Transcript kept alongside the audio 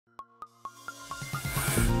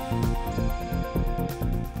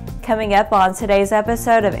Coming up on today's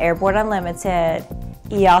episode of Airborne Unlimited,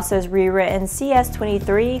 EASA's rewritten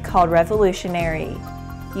CS-23 called Revolutionary.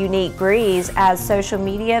 Yuneec Breeze adds social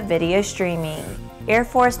media video streaming. Air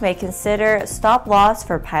Force may consider stop loss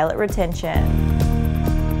for pilot retention.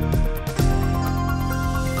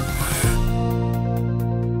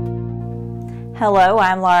 Hello,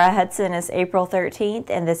 I'm Laura Hutson. It's April 13th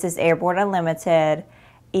and this is Airborne Unlimited.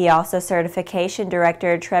 EASA Certification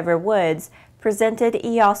Director Trevor Woods presented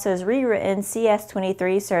EASA's rewritten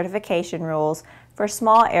CS-23 certification rules for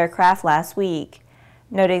small aircraft last week,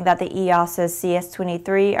 noting that the EASA's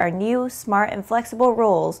CS-23 are new, smart, and flexible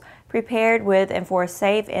rules prepared with and for a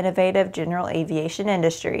safe, innovative general aviation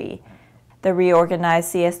industry. The reorganized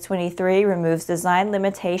CS-23 removes design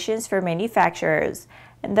limitations for manufacturers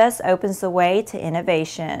and thus opens the way to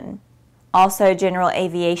innovation. Also, general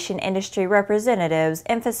aviation industry representatives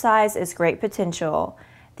emphasize its great potential.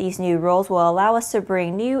 These new rules will allow us to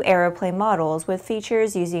bring new aeroplane models with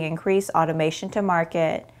features using increased automation to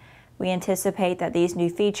market. We anticipate that these new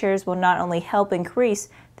features will not only help increase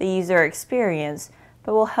the user experience,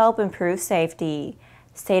 but will help improve safety,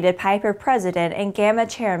 stated Piper President and Gamma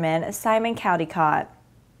Chairman Simon Caldicott.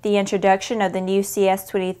 The introduction of the new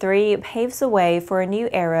CS-23 paves the way for a new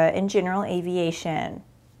era in general aviation.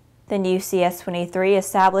 The new CS-23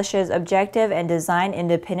 establishes objective and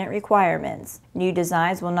design-independent requirements. New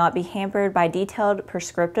designs will not be hampered by detailed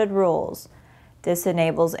prescripted rules. This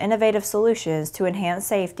enables innovative solutions to enhance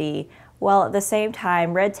safety, while at the same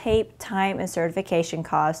time red tape, time, and certification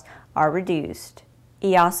costs are reduced.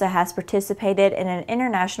 EASA has participated in an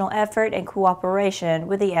international effort in cooperation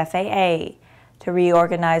with the FAA to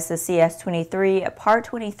reorganize the CS-23 Part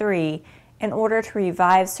 23 in order to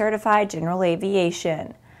revive certified general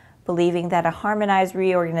aviation, believing that a harmonized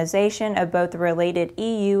reorganization of both the related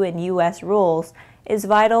EU and US rules is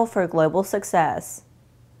vital for global success.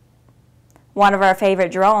 One of our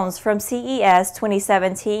favorite drones from CES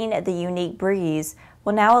 2017, the Yuneec Breeze,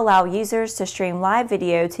 will now allow users to stream live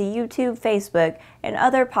video to YouTube, Facebook, and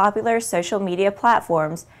other popular social media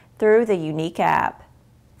platforms through the Yuneec app.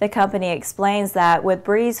 The company explains that with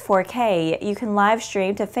Breeze 4K, you can live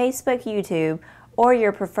stream to Facebook, YouTube, or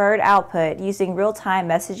your preferred output using real-time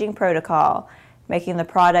messaging protocol, making the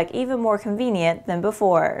product even more convenient than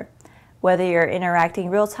before. Whether you're interacting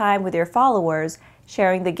real-time with your followers,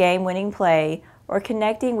 sharing the game-winning play, or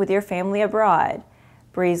connecting with your family abroad,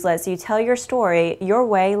 Breeze lets you tell your story your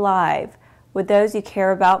way live with those you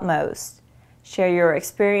care about most. Share your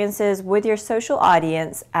experiences with your social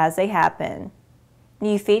audience as they happen.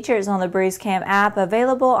 New features on the BreezeCam app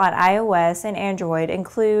available on iOS and Android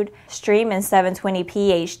include Stream in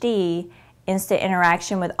 720p HD, instant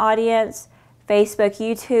interaction with audience, Facebook,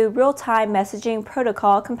 YouTube, real-time messaging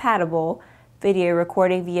protocol compatible, video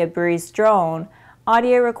recording via Breeze drone,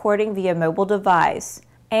 audio recording via mobile device,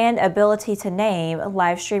 and ability to name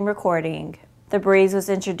live stream recording. The Breeze was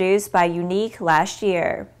introduced by Yuneec last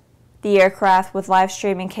year. The aircraft with live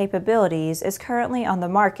streaming capabilities is currently on the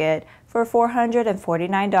market for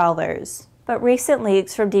 $449. But recent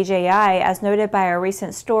leaks from DJI, as noted by a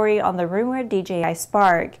recent story on the rumored DJI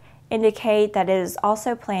Spark, indicate that it is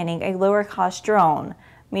also planning a lower-cost drone,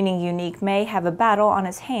 meaning Yuneec may have a battle on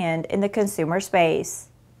its hand in the consumer space.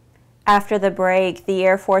 After the break, the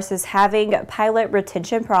Air Force is having pilot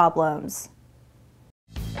retention problems.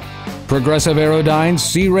 Progressive Aerodyne's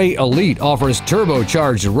C-Ray Elite offers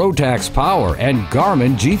turbocharged Rotax power and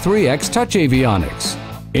Garmin G3X touch avionics.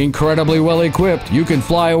 Incredibly well equipped, you can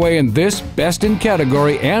fly away in this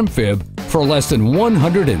best-in-category amphib for less than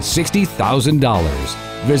 $160,000.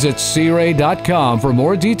 Visit cray.com for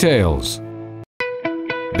more details.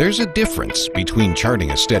 There's a difference between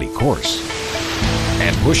charting a steady course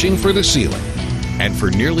and pushing for the ceiling. And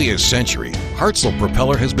for nearly a century, Hartzell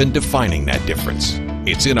Propeller has been defining that difference.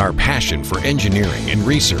 It's in our passion for engineering and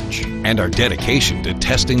research and our dedication to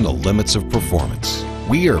testing the limits of performance.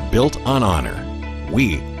 We are built on honor.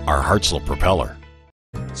 We are Hartzell Propeller.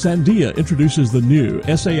 Sandia introduces the new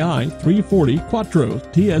SAI 340 Quattro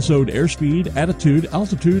TSO'd airspeed, attitude,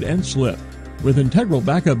 altitude, and slip. With integral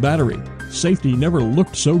backup battery, safety never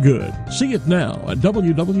looked so good. See it now at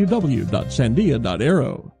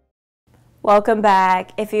www.sandia.aero. Welcome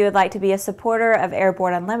back. If you would like to be a supporter of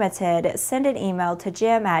Airborne Unlimited, send an email to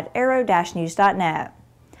jim@aero-news.net.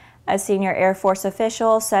 A senior Air Force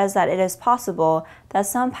official says that it is possible that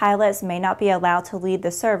some pilots may not be allowed to lead the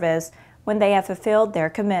service when they have fulfilled their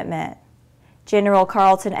commitment. General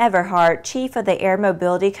Carlton Everhart, Chief of the Air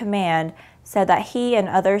Mobility Command, said that he and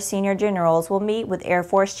other senior generals will meet with Air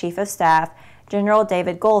Force Chief of Staff General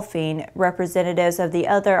David Goldfein, representatives of the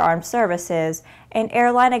other armed services, and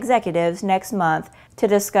airline executives next month to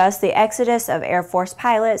discuss the exodus of Air Force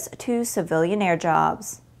pilots to civilian air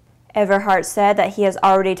jobs. Everhart said that he has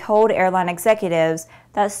already told airline executives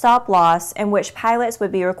that stop-loss in which pilots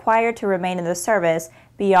would be required to remain in the service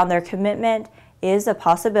beyond their commitment is a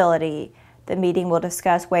possibility. The meeting will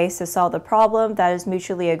discuss ways to solve the problem that is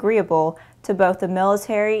mutually agreeable to both the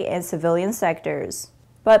military and civilian sectors.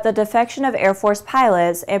 But the defection of Air Force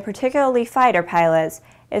pilots, and particularly fighter pilots,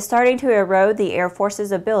 is starting to erode the Air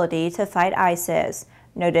Force's ability to fight ISIS,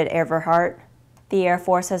 noted Everhart. The Air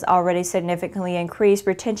Force has already significantly increased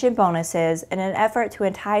retention bonuses in an effort to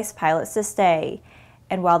entice pilots to stay.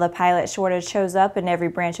 And while the pilot shortage shows up in every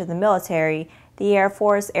branch of the military, the Air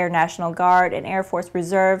Force, Air National Guard, and Air Force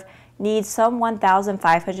Reserve need some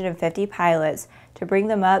 1,550 pilots to bring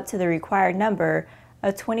them up to the required number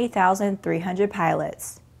of 20,300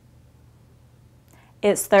 pilots.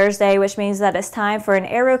 It's Thursday, which means that it's time for an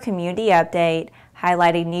Aero-Community update,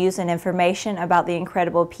 highlighting news and information about the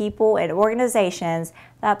incredible people and organizations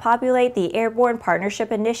that populate the Airborne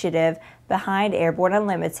Partnership Initiative behind Airborne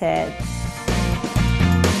Unlimited.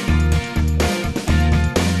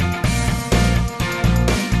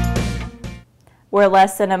 We're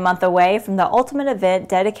less than a month away from the ultimate event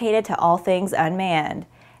dedicated to all things unmanned,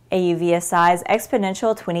 AUVSI's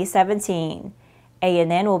Xponential 2017.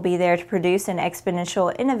 ANN will be there to produce an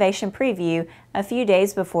Xponential Innovation Preview a few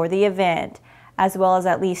days before the event, as well as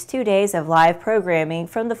at least 2 days of live programming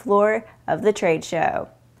from the floor of the trade show.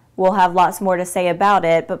 We'll have lots more to say about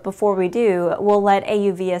it, but before we do, we'll let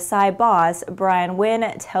AUVSI boss Brian Wynn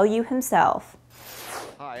tell you himself.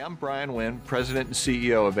 Hi, I'm Brian Wynn, President and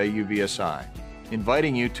CEO of AUVSI,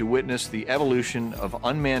 inviting you to witness the evolution of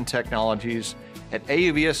unmanned technologies at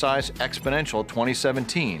AUVSI's Xponential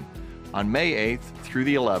 2017 on May 8th through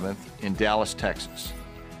the 11th in Dallas, Texas.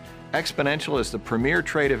 Xponential is the premier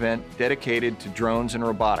trade event dedicated to drones and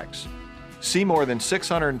robotics. See more than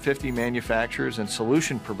 650 manufacturers and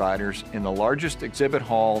solution providers in the largest exhibit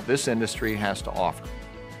hall this industry has to offer.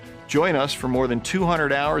 Join us for more than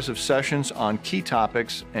 200 hours of sessions on key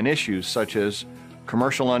topics and issues such as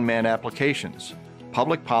commercial unmanned applications,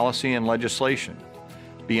 public policy and legislation,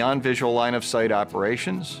 beyond visual line of sight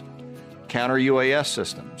operations, counter UAS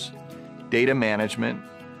systems, data management,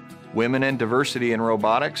 women and diversity in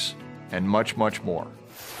robotics, and much, much more.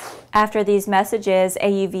 After these messages,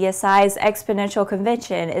 AUVSI's Xponential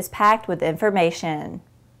Convention is packed with information.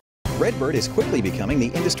 Redbird is quickly becoming the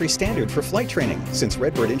industry standard for flight training. Since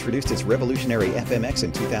Redbird introduced its revolutionary FMX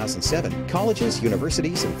in 2007, colleges,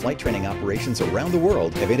 universities, and flight training operations around the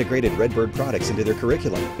world have integrated Redbird products into their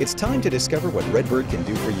curriculum. It's time to discover what Redbird can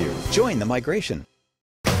do for you. Join the migration.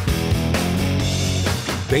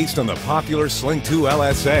 Based on the popular Sling 2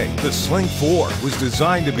 LSA, the Sling 4 was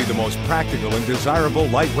designed to be the most practical and desirable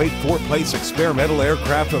lightweight four-place experimental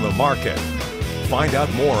aircraft on the market. Find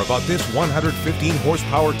out more about this 115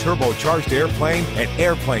 horsepower turbocharged airplane at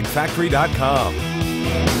airplanefactory.com.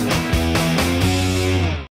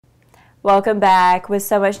 Welcome back. With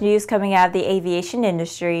so much news coming out of the aviation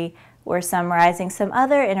industry, we're summarizing some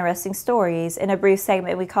other interesting stories in a brief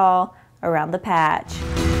segment we call Around the Patch.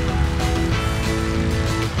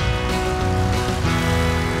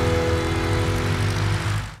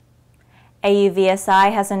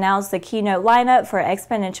 AUVSI has announced the keynote lineup for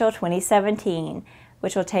Xponential 2017,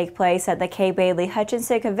 which will take place at the K. Bailey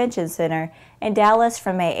Hutchinson Convention Center in Dallas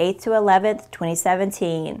from May 8th to 11th,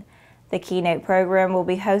 2017. The keynote program will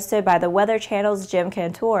be hosted by the Weather Channel's Jim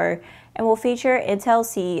Campbell and will feature Intel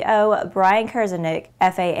CEO Brian Cruzenick,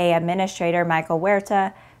 FAA Administrator Michael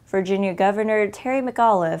Huerta, Virginia Governor Terry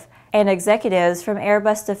McAuliffe, and executives from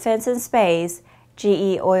Airbus Defense and Space,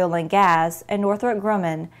 GE Oil and Gas, and Northrop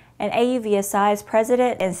Grumman. And AUVSI's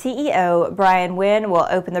President and CEO, Brian Wynn, will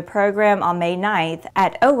open the program on May 9th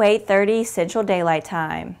at 08:30 Central Daylight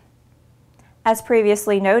Time. As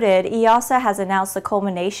previously noted, EASA has announced the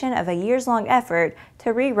culmination of a years-long effort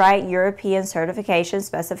to rewrite European certification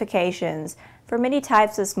specifications for many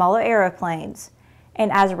types of smaller aeroplanes.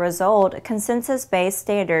 And as a result, consensus-based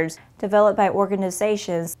standards developed by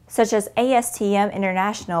organizations such as ASTM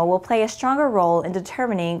International will play a stronger role in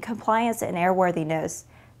determining compliance and airworthiness.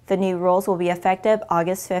 The new rules will be effective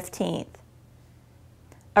August 15th.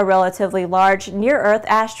 A relatively large near-Earth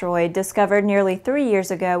asteroid discovered nearly 3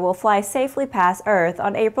 years ago will fly safely past Earth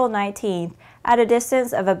on April 19th at a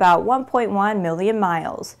distance of about 1.1 million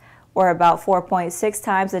miles, or about 4.6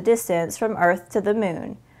 times the distance from Earth to the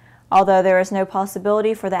Moon. Although there is no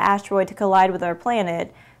possibility for the asteroid to collide with our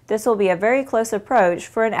planet, this will be a very close approach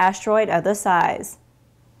for an asteroid of this size.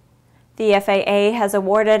 The FAA has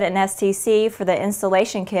awarded an STC for the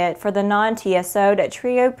installation kit for the non-TSO'd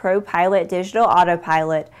Trio Pro Pilot digital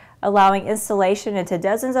autopilot, allowing installation into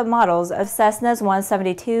dozens of models of Cessna's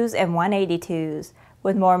 172s and 182s,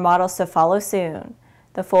 with more models to follow soon.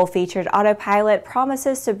 The full-featured autopilot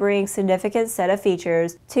promises to bring significant set of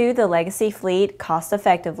features to the legacy fleet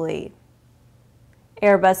cost-effectively.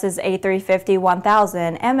 Airbus's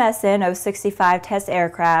A350-1000 MSN 065 test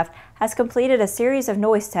aircraft has completed a series of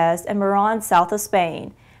noise tests in Moron, south of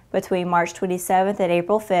Spain, between March 27th and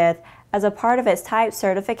April 5th as a part of its type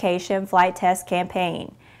certification flight test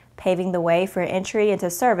campaign, paving the way for entry into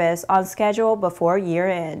service on schedule before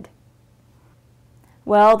year-end.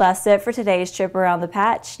 Well, that's it for today's trip around the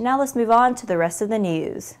patch. Now let's move on to the rest of the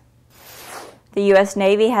news. The U.S.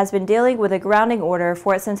 Navy has been dealing with a grounding order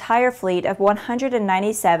for its entire fleet of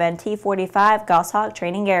 197 T-45 Goshawk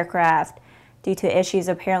training aircraft, due to issues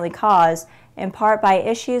apparently caused in part by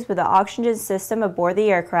issues with the oxygen system aboard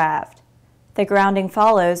the aircraft. The grounding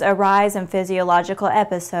follows a rise in physiological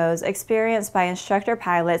episodes experienced by instructor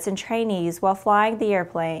pilots and trainees while flying the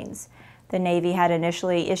airplanes. The Navy had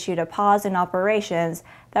initially issued a pause in operations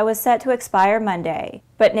that was set to expire Monday,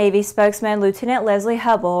 but Navy spokesman Lieutenant Leslie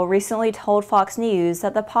Hubble recently told Fox News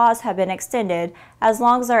that the pause had been extended as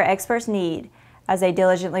long as our experts need, as they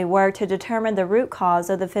diligently work to determine the root cause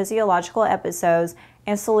of the physiological episodes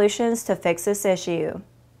and solutions to fix this issue.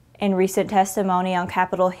 In recent testimony on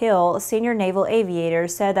Capitol Hill, senior naval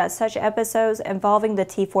aviators said that such episodes involving the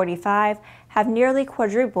T-45 have nearly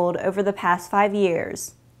quadrupled over the past 5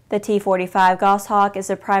 years. The T-45 Goshawk is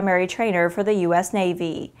a primary trainer for the U.S.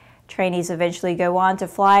 Navy. Trainees eventually go on to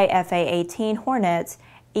fly FA-18 Hornets,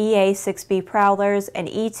 EA-6B Prowlers, and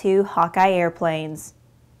E-2 Hawkeye airplanes.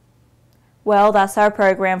 Well, that's our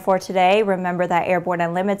program for today. Remember that Airborne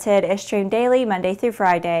Unlimited is streamed daily Monday through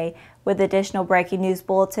Friday, with additional breaking news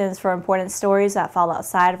bulletins for important stories that fall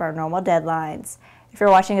outside of our normal deadlines. If you're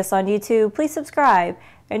watching us on YouTube, please subscribe,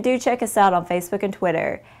 and do check us out on Facebook and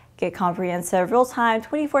Twitter. Get comprehensive, real-time,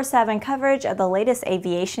 24/7 coverage of the latest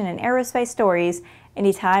aviation and aerospace stories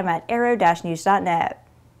anytime at aero-news.net.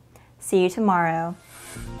 See you tomorrow.